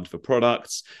demand for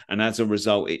products. And as a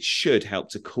result, it should help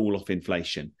to cool off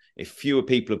inflation. If fewer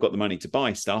people have got the money to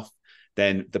buy stuff,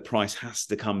 then the price has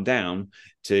to come down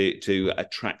to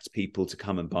attract people to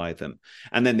come and buy them.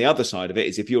 And then the other side of it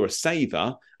is if you're a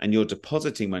saver and you're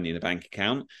depositing money in a bank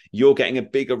account, you're getting a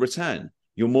bigger return.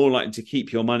 You're more likely to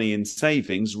keep your money in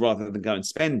savings rather than go and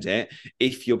spend it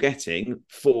if you're getting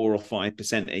 4 or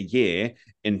 5% a year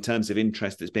in terms of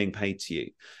interest that's being paid to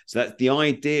you. So that's the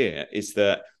idea, is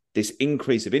that this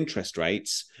increase of interest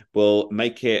rates will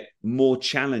make it more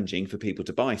challenging for people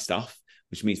to buy stuff,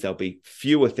 which means there'll be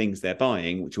fewer things they're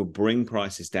buying, which will bring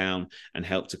prices down and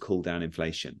help to cool down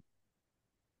inflation.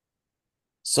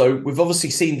 So we've obviously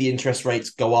seen the interest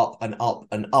rates go up and up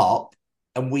and up.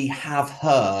 And we have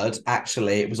heard,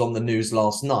 actually, it was on the news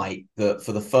last night, that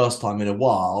for the first time in a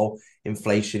while,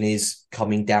 inflation is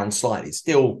coming down slightly. It's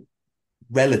still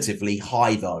relatively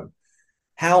high, though.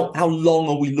 How long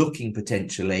are we looking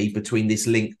potentially between this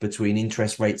link between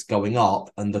interest rates going up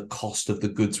and the cost of the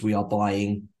goods we are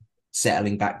buying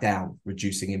settling back down,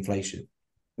 reducing inflation?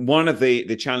 One of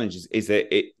the challenges is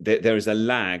that there is a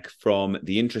lag from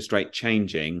the interest rate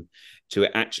changing to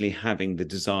it actually having the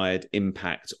desired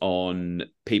impact on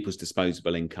people's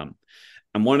disposable income.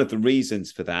 And one of the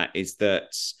reasons for that is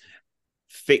that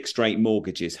fixed rate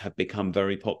mortgages have become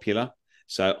very popular.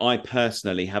 So I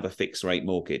personally have a fixed rate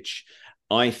mortgage.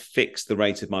 I fixed the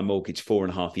rate of my mortgage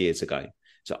 4.5 years ago.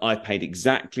 So I've paid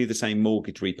exactly the same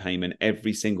mortgage repayment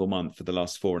every single month for the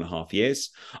last 4.5 years.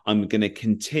 I'm going to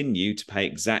continue to pay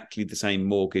exactly the same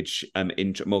mortgage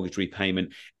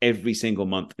repayment every single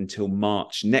month until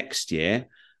March next year.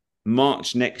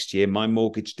 March next year, my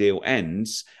mortgage deal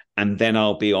ends, and then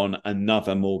I'll be on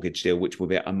another mortgage deal, which will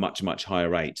be at a much, much higher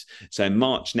rate. So in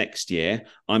March next year,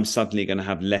 I'm suddenly going to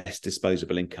have less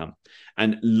disposable income.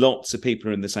 And lots of people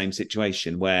are in the same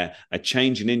situation where a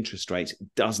change in interest rates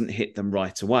doesn't hit them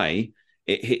right away.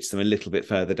 It hits them a little bit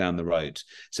further down the road.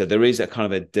 So there is a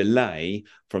kind of a delay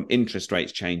from interest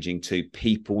rates changing to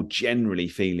people generally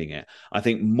feeling it. I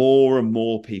think more and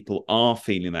more people are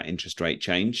feeling that interest rate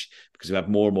change because we have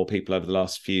more and more people over the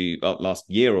last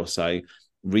year or so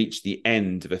reach the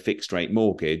end of a fixed rate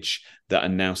mortgage that are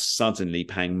now suddenly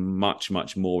paying much,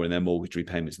 much more in their mortgage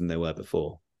repayments than they were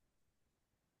before.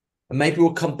 And maybe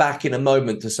we'll come back in a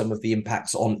moment to some of the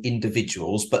impacts on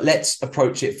individuals, but let's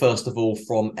approach it first of all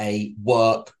from a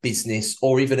work, business,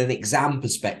 or even an exam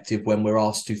perspective when we're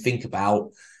asked to think about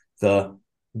the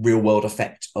real world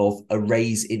effect of a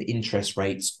raise in interest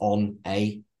rates on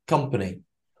a company.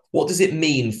 What does it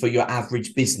mean for your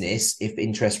average business if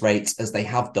interest rates, as they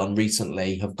have done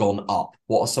recently, have gone up?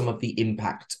 What are some of the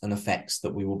impact and effects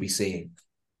that we will be seeing?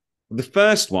 The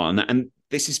first one, and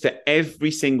this is for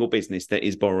every single business that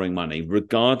is borrowing money,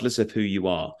 regardless of who you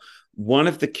are. One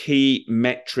of the key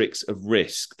metrics of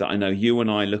risk that I know you and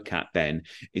I look at, Ben,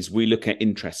 is we look at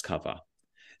interest cover.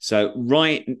 So,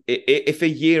 if a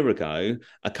year ago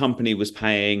a company was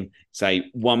paying,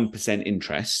 say, 1%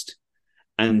 interest,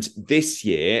 and this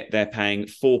year they're paying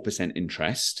 4%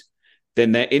 interest,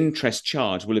 then their interest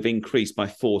charge will have increased by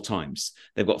 4 times.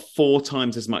 They've got 4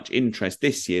 times as much interest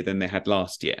this year than they had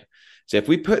last year. So if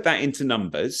we put that into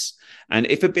numbers, and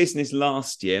if a business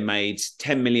last year made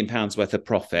 £10 million worth of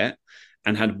profit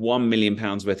and had £1 million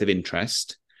worth of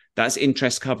interest, that's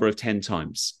interest cover of 10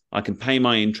 times. I can pay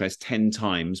my interest 10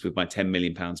 times with my £10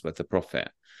 million worth of profit.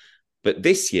 But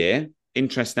this year,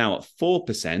 interest now at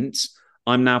 4%,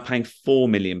 I'm now paying £4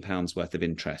 million worth of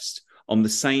interest on the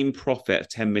same profit of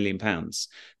 £10 million.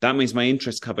 That means my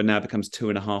interest cover now becomes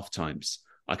 2.5 times.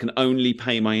 I can only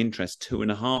pay my interest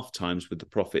 2.5 times with the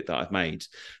profit that I've made.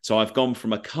 So I've gone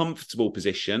from a comfortable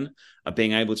position of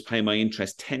being able to pay my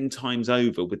interest 10 times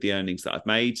over with the earnings that I've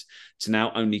made to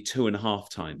now only 2.5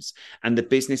 times. And the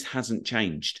business hasn't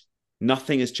changed.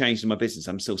 Nothing has changed in my business.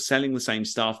 I'm still selling the same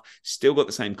stuff, still got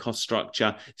the same cost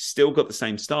structure, still got the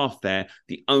same staff there.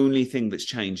 The only thing that's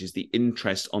changed is the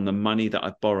interest on the money that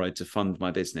I've borrowed to fund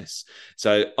my business.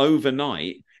 So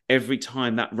overnight, every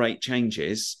time that rate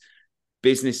changes,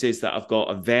 businesses that have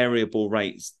got a variable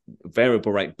rate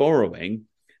borrowing,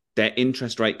 their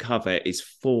interest rate cover is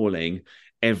falling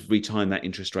every time that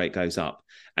interest rate goes up.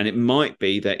 And it might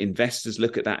be that investors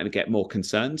look at that and get more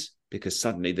concerned because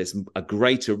suddenly there's a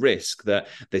greater risk that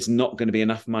there's not going to be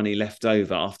enough money left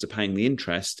over after paying the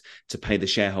interest to pay the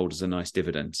shareholders a nice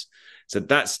dividend. So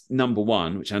that's number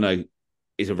one, which I know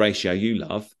is a ratio you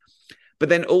love. But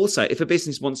then also, if a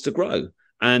business wants to grow,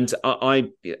 and I've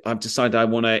decided I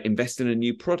want to invest in a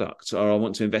new product, or I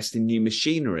want to invest in new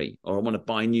machinery, or I want to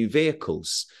buy new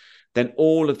vehicles, then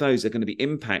all of those are going to be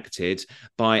impacted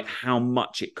by how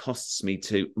much it costs me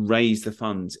to raise the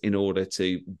funds in order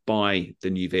to buy the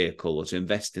new vehicle or to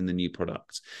invest in the new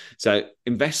product. So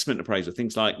investment appraisal,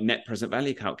 things like net present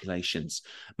value calculations,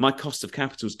 my cost of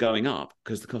capital is going up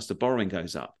because the cost of borrowing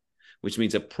goes up, which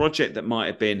means a project that might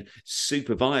have been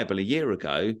super viable a year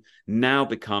ago now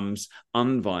becomes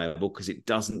unviable because it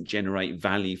doesn't generate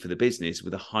value for the business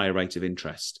with a higher rate of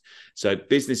interest. So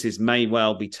businesses may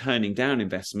well be turning down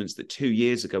investments that 2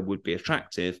 years ago would be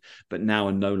attractive, but now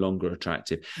are no longer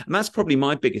attractive. And that's probably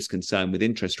my biggest concern with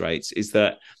interest rates, is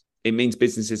that it means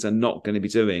businesses are not going to be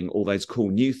doing all those cool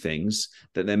new things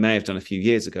that they may have done a few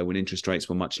years ago when interest rates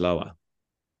were much lower.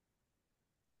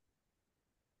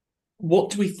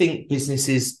 What do we think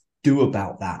businesses do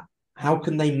about that? How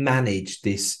can they manage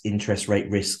this interest rate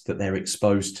risk that they're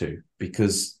exposed to?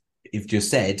 Because you've just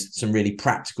said some really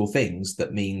practical things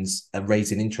that means a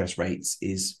raise in interest rates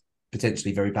is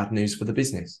potentially very bad news for the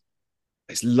business.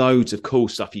 There's loads of cool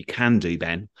stuff you can do,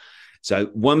 Ben. So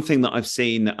one thing that I've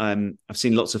seen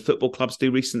lots of football clubs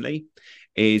do recently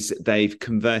is they've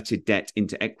converted debt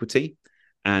into equity.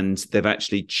 And they've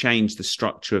actually changed the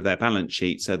structure of their balance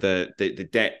sheet. So the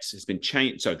debt has been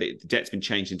changed. So the debt's been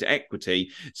changed into equity.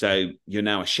 So you're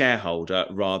now a shareholder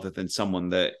rather than someone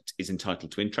that is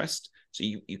entitled to interest. So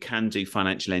you can do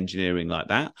financial engineering like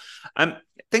that.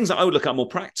 Things that I would look at more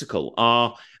practical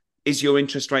are, is your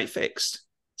interest rate fixed?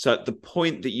 So at the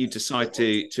point that you decide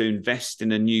to invest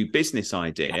in a new business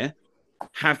idea,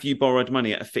 have you borrowed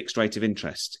money at a fixed rate of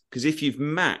interest? Because if you've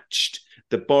matched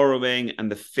the borrowing and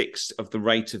the fixed of the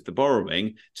rate of the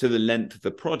borrowing to the length of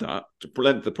the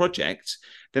project,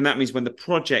 then that means when the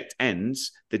project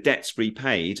ends, the debt's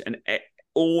repaid and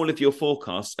all of your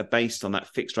forecasts are based on that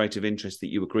fixed rate of interest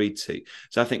that you agreed to.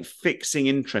 So I think fixing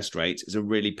interest rates is a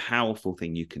really powerful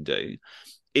thing you can do.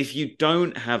 If you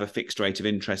don't have a fixed rate of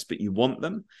interest, but you want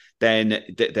them, then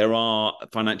there are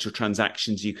financial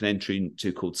transactions you can enter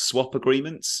into called swap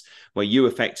agreements, where you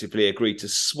effectively agree to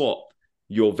swap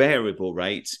your variable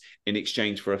rate in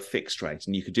exchange for a fixed rate.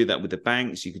 And you could do that with the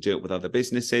banks, you could do it with other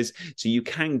businesses. So you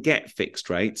can get fixed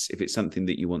rates if it's something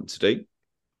that you want to do.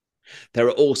 There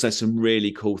are also some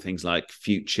really cool things like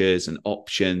futures and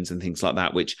options and things like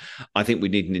that, which I think we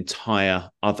need an entire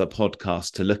other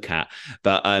podcast to look at.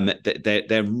 But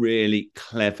they're really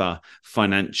clever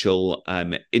financial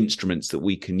instruments that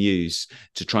we can use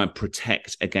to try and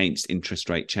protect against interest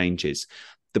rate changes.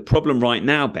 The problem right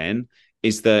now, Ben,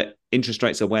 is that interest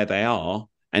rates are where they are,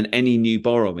 and any new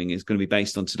borrowing is going to be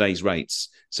based on today's rates.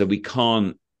 So we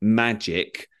can't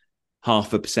magic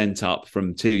 0.5% up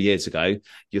from 2 years ago.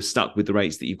 You're stuck with the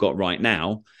rates that you've got right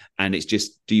now. And it's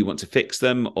just, do you want to fix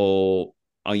them, or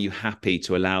are you happy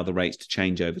to allow the rates to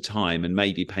change over time and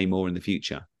maybe pay more in the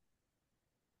future?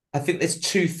 I think there's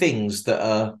two things that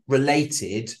are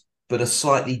related but are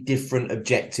slightly different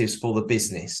objectives for the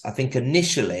business. I think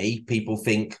initially people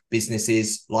think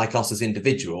businesses like us as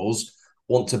individuals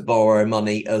want to borrow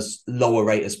money as low a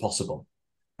rate as possible.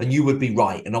 And you would be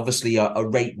right. And obviously a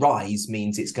rate rise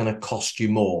means it's going to cost you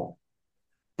more.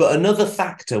 But another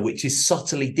factor which is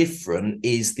subtly different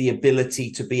is the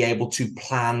ability to be able to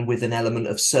plan with an element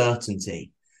of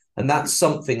certainty. And that's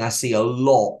something I see a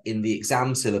lot in the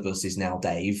exam syllabuses now,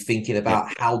 Dave, thinking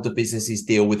about how do businesses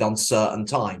deal with uncertain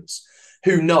times.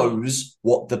 Who knows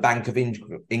what the Bank of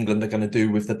England are going to do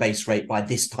with the base rate by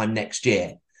this time next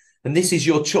year? And this is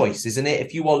your choice, isn't it?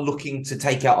 If you are looking to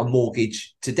take out a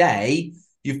mortgage today,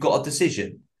 you've got a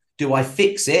decision. Do I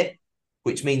fix it,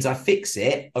 which means I fix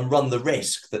it and run the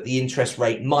risk that the interest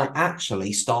rate might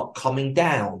actually start coming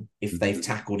down if they've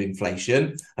tackled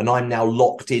inflation and I'm now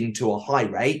locked into a high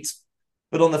rate.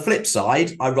 But on the flip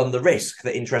side, I run the risk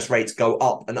that interest rates go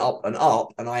up and up and up,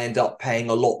 and I end up paying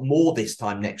a lot more this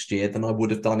time next year than I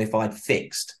would have done if I'd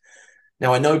fixed.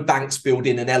 Now, I know banks build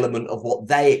in an element of what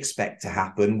they expect to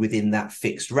happen within that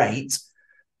fixed rate,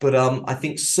 but I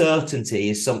think certainty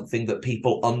is something that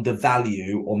people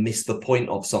undervalue or miss the point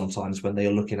of sometimes when they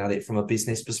are looking at it from a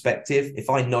business perspective. If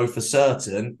I know for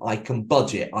certain, I can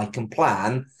budget, I can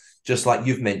plan, just like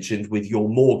you've mentioned with your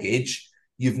mortgage.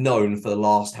 You've known for the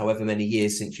last however many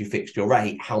years since you fixed your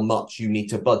rate how much you need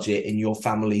to budget in your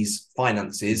family's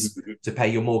finances to pay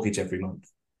your mortgage every month.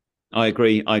 I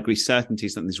agree. Certainty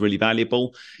is something that's really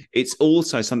valuable. It's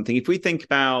also something, if we think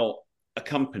about a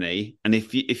company, and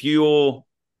if you're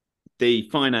the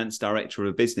finance director of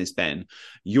a business, Ben,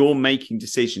 you're making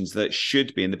decisions that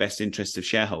should be in the best interest of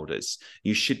shareholders.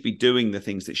 You should be doing the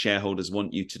things that shareholders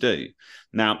want you to do.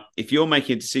 Now, if you're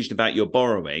making a decision about your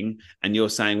borrowing and you're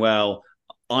saying, well,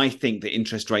 I think that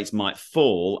interest rates might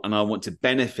fall and I want to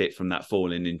benefit from that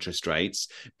fall in interest rates,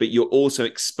 but you're also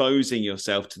exposing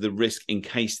yourself to the risk in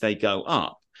case they go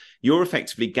up, you're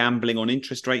effectively gambling on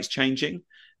interest rates changing.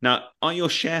 Now, are your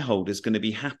shareholders going to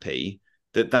be happy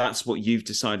that that's what you've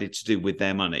decided to do with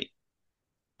their money?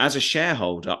 As a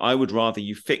shareholder, I would rather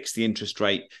you fix the interest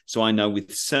rate so I know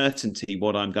with certainty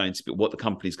what the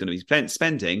company is going to be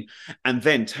spending, and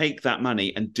then take that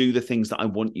money and do the things that I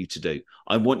want you to do.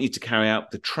 I want you to carry out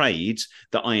the trade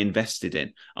that I invested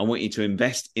in. I want you to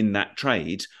invest in that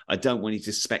trade. I don't want you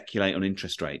to speculate on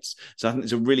interest rates. So I think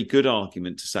there's a really good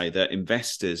argument to say that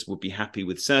investors would be happy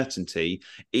with certainty,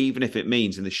 even if it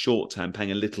means in the short term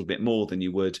paying a little bit more than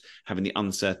you would having the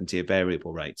uncertainty of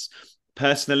variable rates.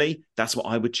 Personally, that's what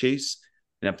I would choose.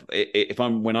 When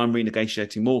I'm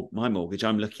renegotiating my mortgage,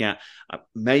 I'm looking at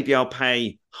maybe I'll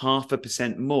pay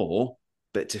 0.5% more,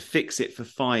 but to fix it for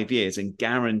 5 years and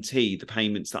guarantee the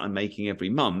payments that I'm making every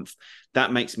month,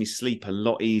 that makes me sleep a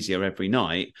lot easier every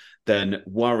night than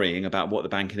worrying about what the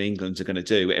Bank of England are going to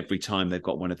do every time they've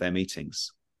got one of their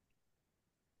meetings.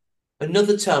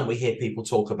 Another term we hear people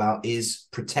talk about is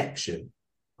protection.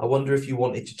 I wonder if you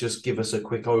wanted to just give us a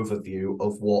quick overview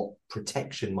of what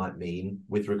protection might mean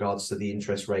with regards to the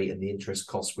interest rate and the interest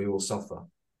costs we will suffer.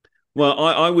 Well,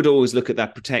 I would always look at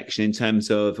that protection in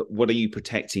terms of what are you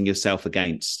protecting yourself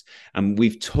against? And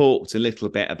we've talked a little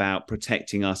bit about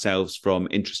protecting ourselves from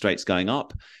interest rates going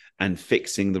up and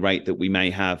fixing the rate that we may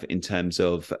have in terms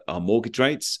of our mortgage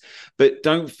rates. But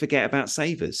don't forget about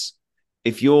savers.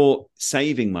 If you're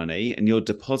saving money and you're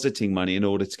depositing money in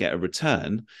order to get a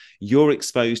return, you're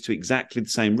exposed to exactly the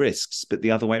same risks, but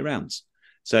the other way around.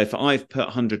 So if I've put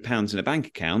 £100 in a bank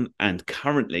account and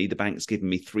currently the bank's giving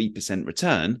me 3%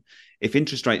 return, if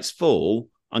interest rates fall,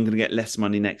 I'm going to get less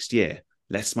money next year,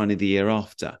 less money the year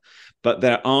after. But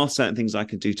there are certain things I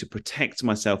can do to protect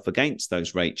myself against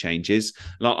those rate changes.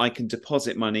 Like I can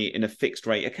deposit money in a fixed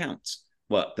rate account.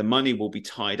 Well, the money will be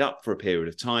tied up for a period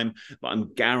of time, but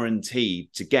I'm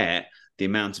guaranteed to get the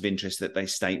amount of interest that they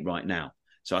state right now.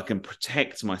 So I can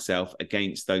protect myself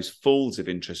against those falls of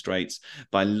interest rates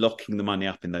by locking the money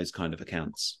up in those kind of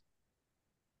accounts.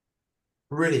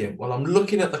 Brilliant. Well, I'm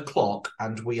looking at the clock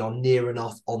and we are near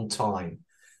enough on time.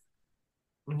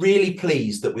 Really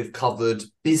pleased that we've covered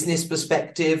business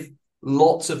perspective.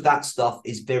 Lots of that stuff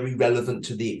is very relevant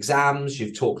to the exams.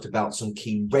 You've talked about some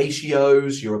key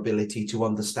ratios, your ability to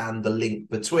understand the link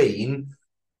between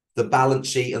the balance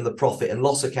sheet and the profit and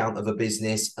loss account of a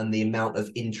business and the amount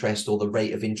of interest or the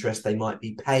rate of interest they might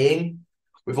be paying.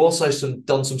 We've also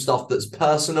done some stuff that's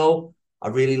personal. I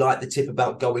really like the tip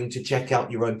about going to check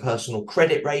out your own personal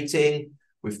credit rating.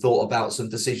 We've thought about some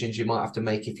decisions you might have to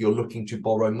make if you're looking to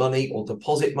borrow money or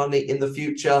deposit money in the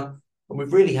future. And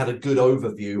we've really had a good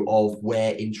overview of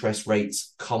where interest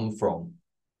rates come from.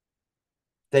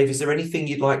 Dave, is there anything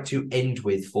you'd like to end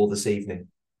with for this evening?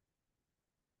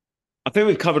 I think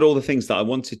we've covered all the things that I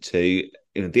wanted to.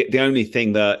 the only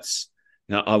thing that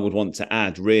I would want to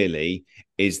add really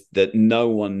is that no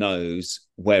one knows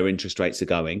where interest rates are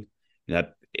going.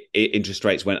 Interest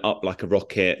rates went up like a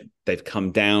rocket. They've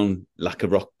come down like a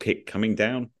rocket coming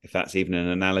down, if that's even an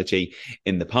analogy,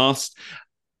 in the past.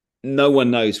 No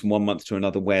one knows from 1 month to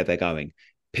another where they're going.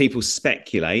 People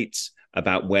speculate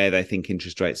about where they think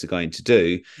interest rates are going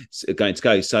to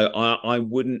go. So I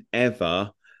wouldn't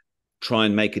ever try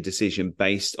and make a decision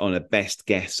based on a best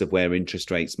guess of where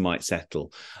interest rates might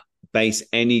settle. Base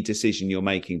any decision you're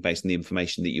making based on the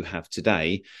information that you have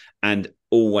today, and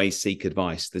always seek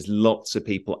advice. There's lots of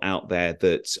people out there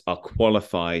that are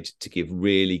qualified to give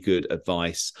really good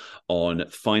advice on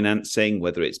financing,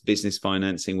 whether it's business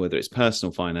financing, whether it's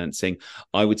personal financing.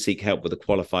 I would seek help with a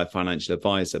qualified financial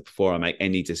advisor before I make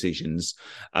any decisions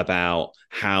about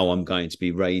how I'm going to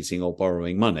be raising or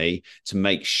borrowing money, to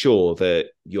make sure that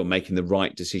you're making the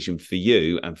right decision for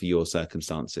you and for your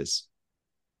circumstances.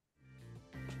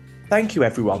 Thank you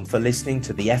everyone for listening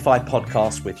to the FI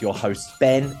podcast with your hosts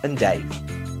Ben and Dave.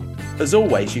 As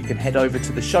always, you can head over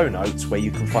to the show notes where you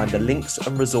can find the links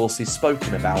and resources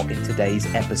spoken about in today's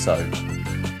episode.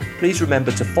 Please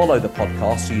remember to follow the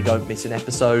podcast so you don't miss an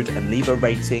episode, and leave a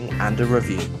rating and a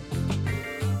review.